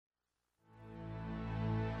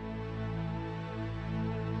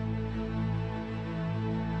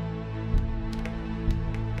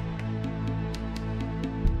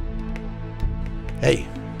Hey,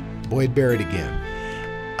 Boyd Barrett again.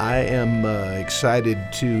 I am excited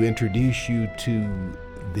to introduce you to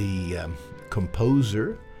the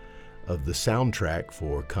composer of the soundtrack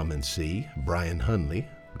for Come and See, Bryan Hunley.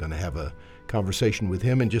 I'm going to have a conversation with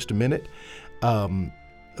him in just a minute.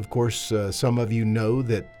 Of course, some of you know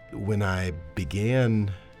that when I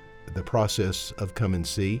began the process of Come and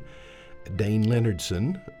See, Dane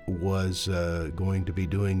Leonardson was going to be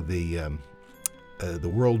doing the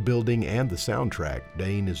world building and the soundtrack.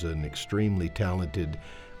 Dane is an extremely talented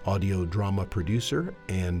audio drama producer,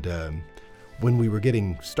 and when we were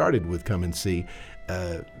getting started with Come and See,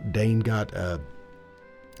 Dane got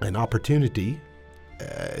an opportunity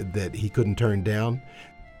that he couldn't turn down.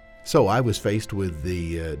 So I was faced with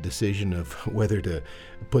the decision of whether to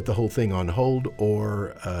put the whole thing on hold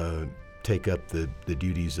or take up the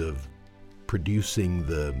duties of producing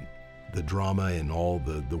the drama and all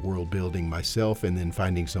the world building myself, and then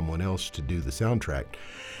finding someone else to do the soundtrack.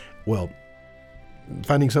 Well,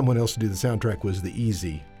 finding someone else to do the soundtrack was the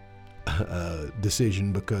easy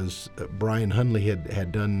decision, because Bryan Hunley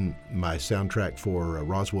had done my soundtrack for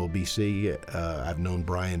Roswell, BC. I've known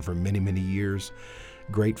Bryan for many, many years.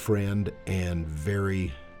 Great friend and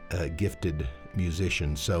very gifted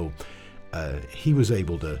musician. So he was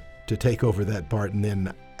able to take over that part, and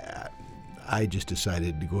then I just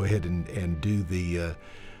decided to go ahead and do the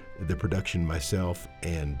production myself,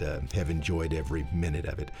 and have enjoyed every minute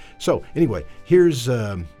of it. So anyway, here's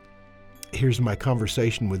my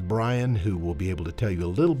conversation with Bryan, who will be able to tell you a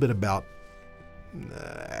little bit about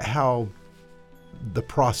how the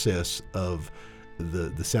process of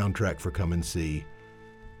the soundtrack for Come and See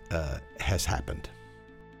has happened.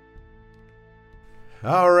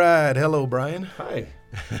 All right. Hello, Bryan. Hi.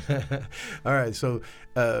 All right. So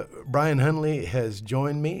Bryan Hunley has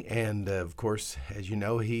joined me, and of course, as you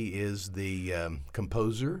know, he is the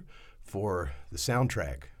composer for the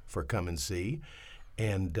soundtrack for Come and See,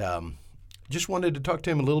 and just wanted to talk to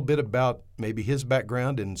him a little bit about maybe his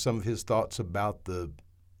background and some of his thoughts about the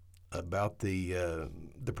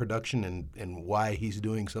production and why he's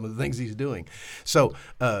doing some of the things he's doing. So,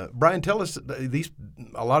 Bryan, tell us,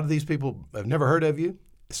 a lot of these people have never heard of you,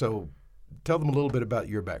 so tell them a little bit about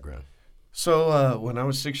your background. So when I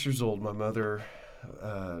was 6 years old, my mother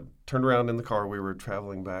turned around in the car. We were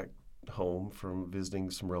traveling back home from visiting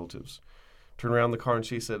some relatives. Turned around in the car and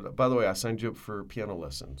she said, "By the way, I signed you up for piano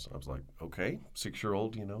lessons." I was like, okay,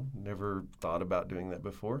 6-year-old, never thought about doing that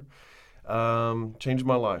before. Changed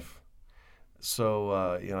my life. So,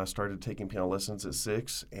 I started taking piano lessons at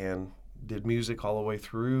 6 and did music all the way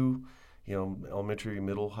through, elementary,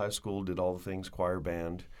 middle, high school, did all the things, choir,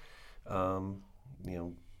 band,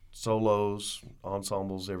 solos,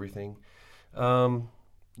 ensembles, everything.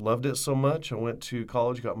 Loved it so much. I went to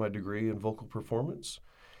college, got my degree in vocal performance,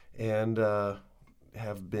 and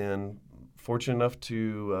have been fortunate enough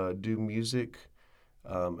to do music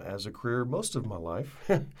as a career most of my life.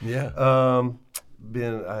 Yeah.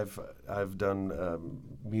 I've done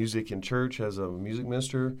music in church as a music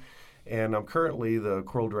minister, and I'm currently the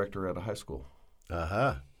choral director at a high school.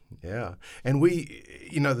 Yeah. And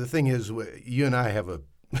the thing is, you and I have a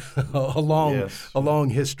long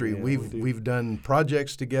history. Yeah, we've done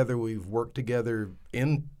projects together. We've worked together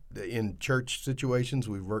in church situations.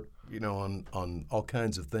 We've worked, on all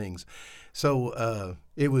kinds of things. So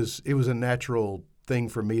it was a natural thing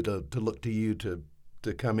for me to look to you to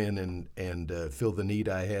come in and fill the need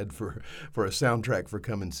I had for a soundtrack for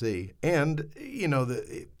Come and See. And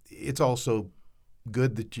it's also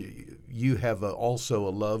good that you have also a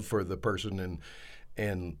love for the person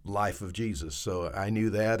and life of Jesus. So I knew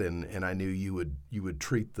that, and I knew you would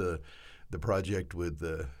treat the project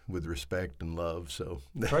with respect and love. So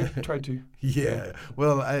try to. Yeah.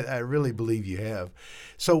 Well, I really believe you have.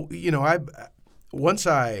 So once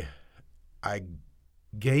I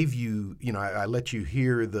gave you, I let you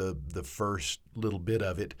hear the first little bit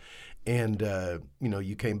of it, and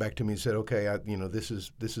you came back to me and said, okay, this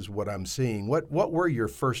is what I'm seeing. What were your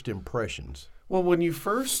first impressions? Well, when you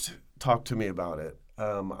first talked to me about it,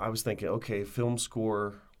 I was thinking, okay, film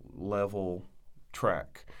score level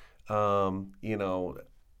track,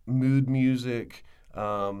 mood music,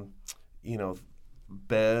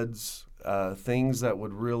 beds, things that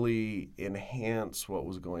would really enhance what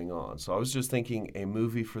was going on. So I was just thinking a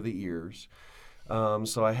movie for the ears.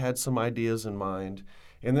 So I had some ideas in mind.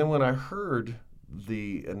 And then when I heard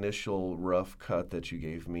the initial rough cut that you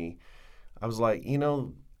gave me, I was like,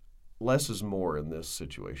 less is more in this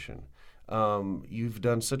situation. You've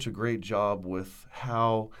done such a great job with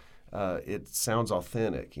how it sounds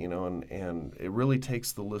authentic, and it really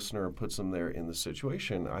takes the listener and puts them there in the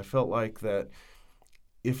situation. I felt like that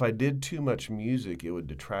if I did too much music, it would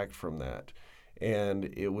detract from that, and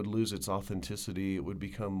it would lose its authenticity. It would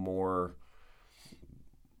become more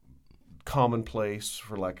commonplace,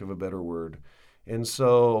 for lack of a better word. And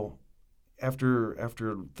so after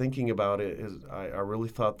thinking about it, I really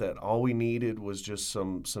thought that all we needed was just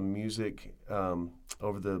some music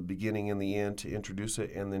over the beginning and the end to introduce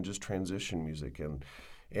it, and then just transition music. And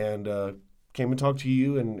came and talked to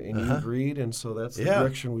you, and you agreed, and so that's the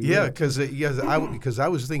direction we went. Because I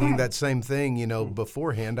was thinking that same thing,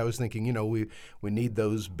 beforehand. I was thinking, we need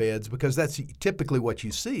those beds, because that's typically what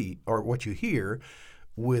you see or what you hear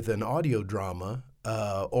with an audio drama,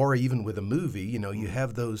 or even with a movie. You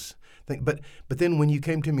have those things. But then when you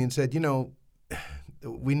came to me and said,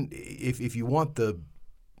 if you want the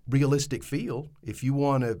realistic feel, if you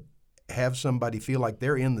want to have somebody feel like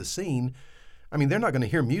they're in the scene, I mean, they're not going to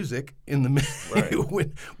hear music in the right.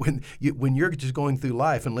 when you're just going through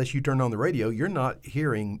life. Unless you turn on the radio, you're not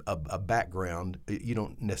hearing a background. You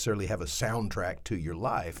don't necessarily have a soundtrack to your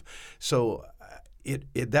life. So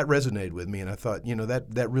that resonated with me, and I thought,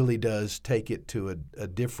 that really does take it to a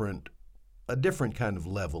different kind of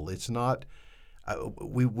level. It's not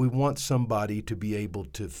we want somebody to be able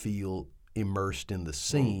to feel immersed in the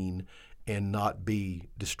scene and not be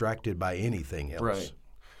distracted by anything else. Right.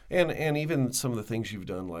 And even some of the things you've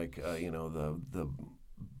done, like the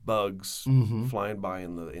bugs flying by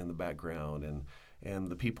in the background, and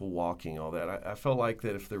the people walking, all that. I felt like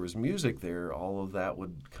that if there was music there, all of that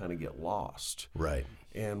would kind of get lost, right,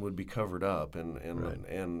 and would be covered up.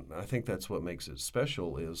 And I think that's what makes it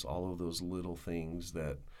special, is all of those little things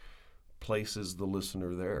that places the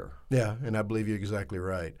listener there. Yeah, and I believe you're exactly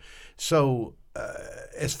right. So,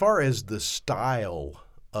 as far as the style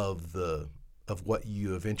of what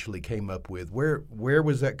you eventually came up with, where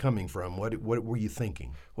was that coming from? What were you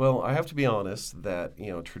thinking? Well, I have to be honest that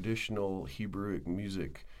traditional Hebrewic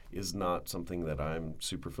music is not something that I'm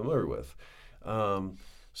super familiar with.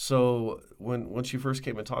 So once you first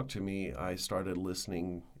came and talked to me, I started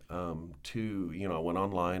listening to I went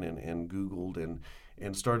online and Googled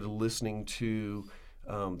and started listening to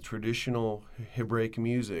traditional Hebraic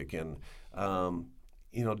music, and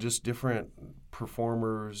just different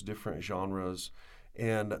performers, different genres,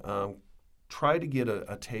 and try to get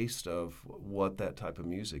a taste of what that type of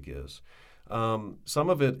music is. Some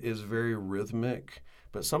of it is very rhythmic,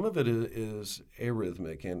 but some of it is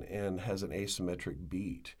arrhythmic and has an asymmetric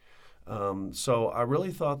beat. So I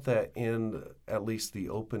really thought that in at least the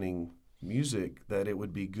opening music that it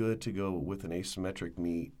would be good to go with an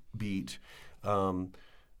asymmetric beat,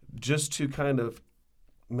 just to kind of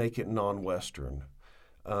make it non-Western.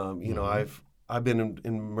 I've been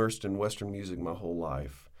immersed in Western music my whole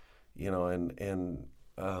life,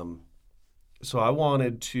 so I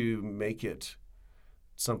wanted to make it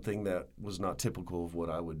something that was not typical of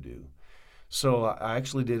what I would do. So I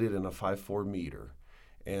actually did it in a 5/4 meter,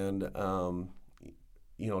 and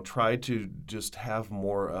tried to just have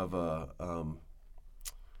more of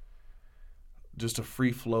just a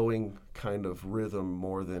free-flowing kind of rhythm,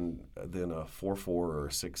 more than a 4/4 or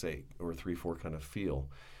a 6/8 or a 3/4 kind of feel.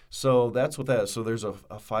 So that's what that is. So there's a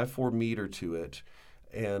 5/4 meter to it,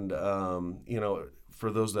 and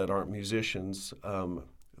for those that aren't musicians,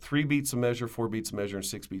 3 beats a measure, 4 beats a measure, and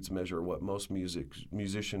 6 beats a measure are what most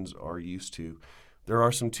musicians are used to. There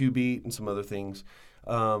are some 2-beat and some other things,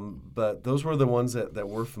 but those were the ones that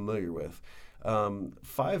we're familiar with.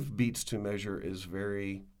 5 beats to measure is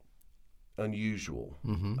very unusual,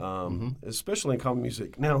 especially in common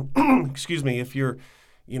music. Now, excuse me, if you're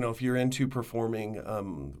into performing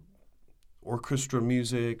orchestra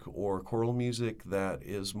music or choral music that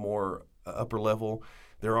is more upper level,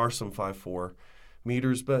 there are some 5/4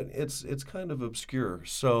 meters, but it's kind of obscure.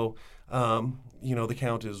 So, the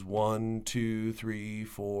count is 1, 2, 3,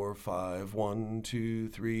 4, 5, 1, 2,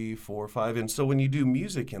 3, 4, 5, and so when you do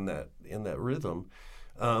music in that rhythm,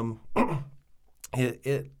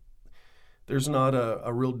 there's not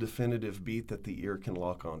a real definitive beat that the ear can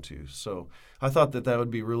lock onto. So I thought that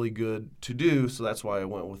would be really good to do, so that's why I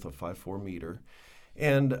went with a 5/4 meter.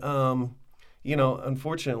 And,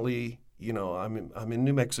 unfortunately, I'm in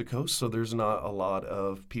New Mexico, so there's not a lot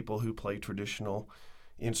of people who play traditional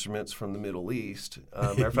instruments from the Middle East.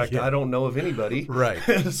 Matter of fact, I don't know of anybody. Right.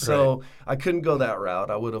 So right. I couldn't go that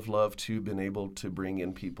route. I would have loved to been able to bring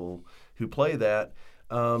in people who play that.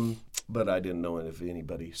 But I didn't know of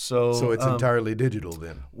anybody. So it's entirely digital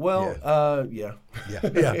then? Well, yeah.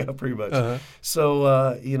 Yeah, pretty much. Uh-huh.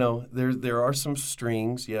 So, there are some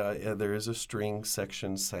strings. Yeah, there is a string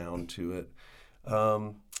section sound to it.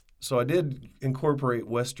 So I did incorporate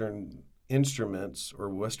Western instruments or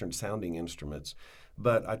Western sounding instruments,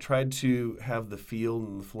 but I tried to have the feel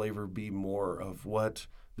and the flavor be more of what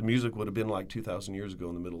the music would have been like 2,000 years ago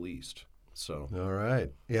in the Middle East. So. All right.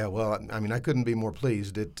 Yeah, well, I mean, I couldn't be more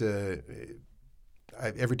pleased. Every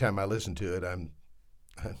time I listen to it,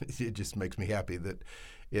 it just makes me happy that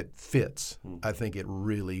it fits. I think it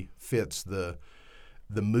really fits the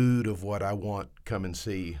mood of what I want Come and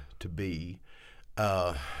See to be.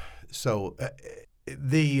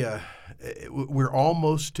 We're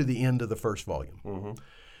almost to the end of the first volume.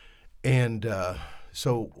 And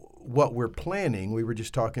so what we're planning, we were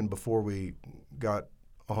just talking before we got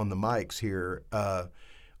on the mics here,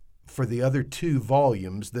 for the other 2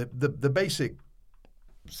 volumes, the basic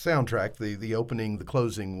soundtrack, the opening, the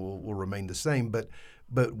closing will remain the same, but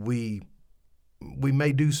we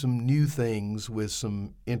may do some new things with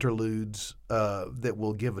some interludes that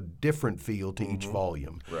will give a different feel to each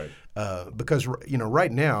volume. Right. Because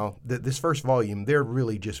right now this first volume, they're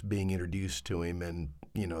really just being introduced to him, and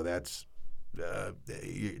that's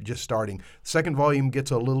you're just starting. Second volume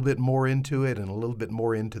gets a little bit more into it and a little bit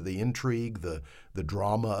more into the intrigue, the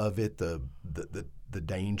drama of it, the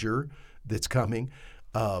danger that's coming.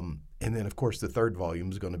 And then, of course, the third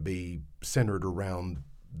volume is going to be centered around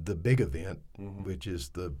the big event, which is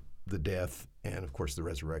the death and, of course, the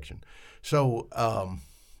resurrection. So, I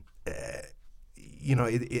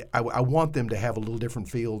want them to have a little different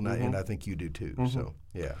feel, and I think you do too. So,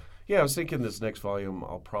 yeah. Yeah, I was thinking this next volume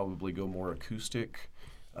I'll probably go more acoustic,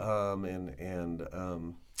 and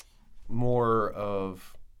more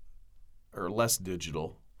of, or less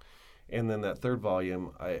digital. And then that third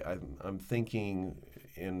volume, I'm thinking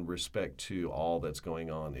in respect to all that's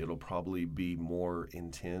going on, it'll probably be more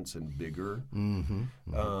intense and bigger.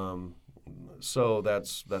 So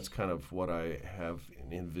that's kind of what I have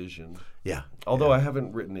envisioned. Yeah. Although I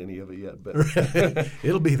haven't written any of it yet, but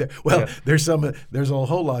it'll be there. Well, there's a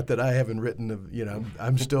whole lot that I haven't written of.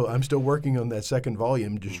 I'm still working on that second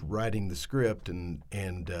volume, just writing the script,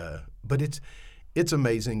 but it's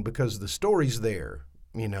amazing because the story's there,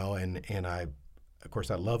 and I, of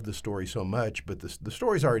course, I love the story so much, but the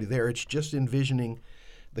story's already there. It's just envisioning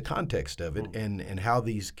the context of it and how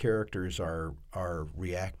these characters are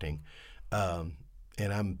reacting. And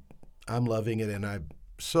I'm loving it, and I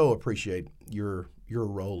so appreciate your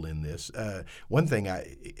role in this. One thing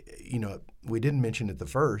we didn't mention at the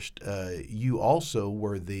first, you also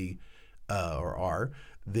were are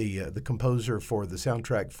the composer for the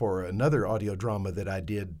soundtrack for another audio drama that I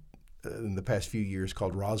did in the past few years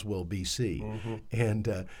called Roswell, BC,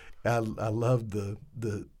 and I loved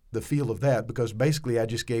the feel of that because basically I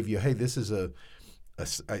just gave you, hey, this is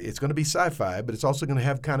it's going to be sci-fi, but it's also going to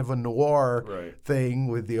have kind of a noir thing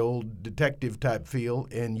with the old detective type feel,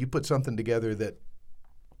 and you put something together that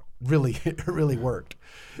really worked.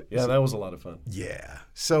 Yeah, that was a lot of fun. Yeah.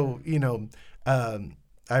 So,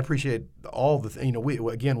 I appreciate all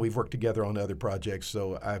we've worked together on other projects,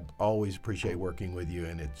 so I always appreciate working with you,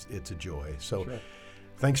 and it's a joy. So,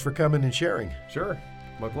 Thanks for coming and sharing. Sure.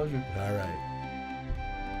 My pleasure. All right.